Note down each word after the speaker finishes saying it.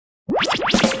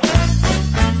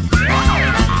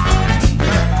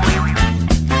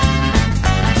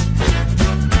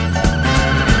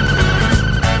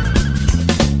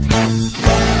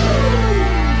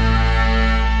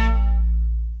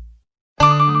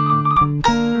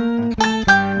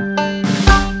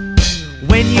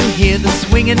hear the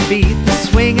swinging beat, the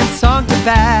swinging song to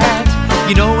bat.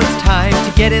 You know it's time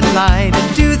to get in line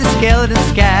and do the skeleton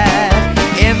scat.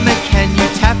 Emma, can you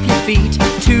tap your feet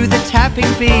to the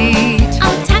tapping beat?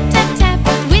 I'll tap, tap, tap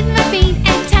with my feet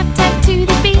and tap, tap to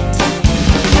the beat.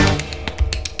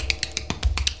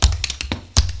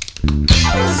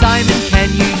 Simon, can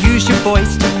you use your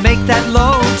voice to make that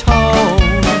low tone?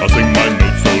 I sing my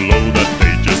notes so low that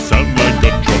they just sound like a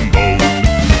trombone.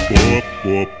 Whoop,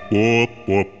 whoop, whoop, whoop,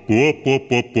 whoop, whoop,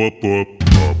 whoop, whoop, whoop, whoop.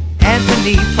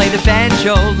 Anthony, play the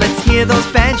banjo, let's hear those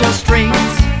banjo strings.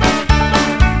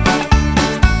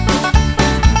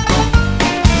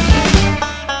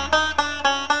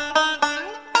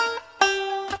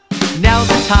 Now's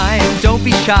the time, don't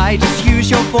be shy, just use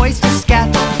your voice to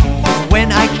scat.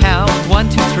 When I count 1,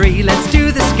 2, 3, let's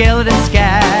do the skeleton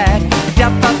scat.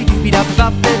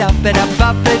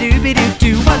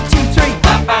 Dup-a-dee-dee-dup-a-da-ba-ba-da-ba-ba-doo-be-doo-doo. 1, 2, 3.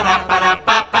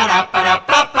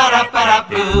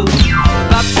 Ba-ba-da-ba-da-ba-ba-da-ba-da-ba-da-ba-da-boo.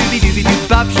 Bop shooby-dooby-doo,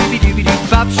 bop shooby-dooby-doo,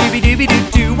 bop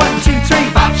shooby-dooby-doo-doo. 1, 2, 3.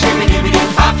 Bop shooby-dooby-doo,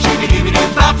 bop shooby-dooby-doo,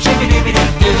 bop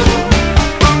shooby-dooby-doo-doo.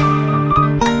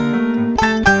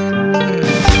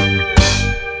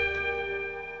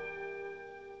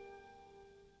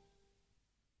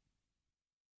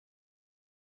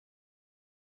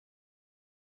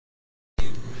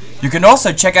 You can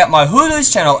also check out my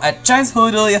Hulu's channel at James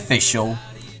Hoodley Official.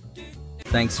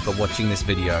 Thanks for watching this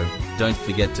video. Don't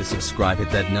forget to subscribe,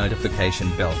 hit that notification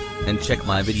bell, and check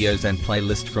my videos and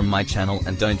playlist from my channel,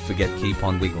 and don't forget keep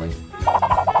on wiggling.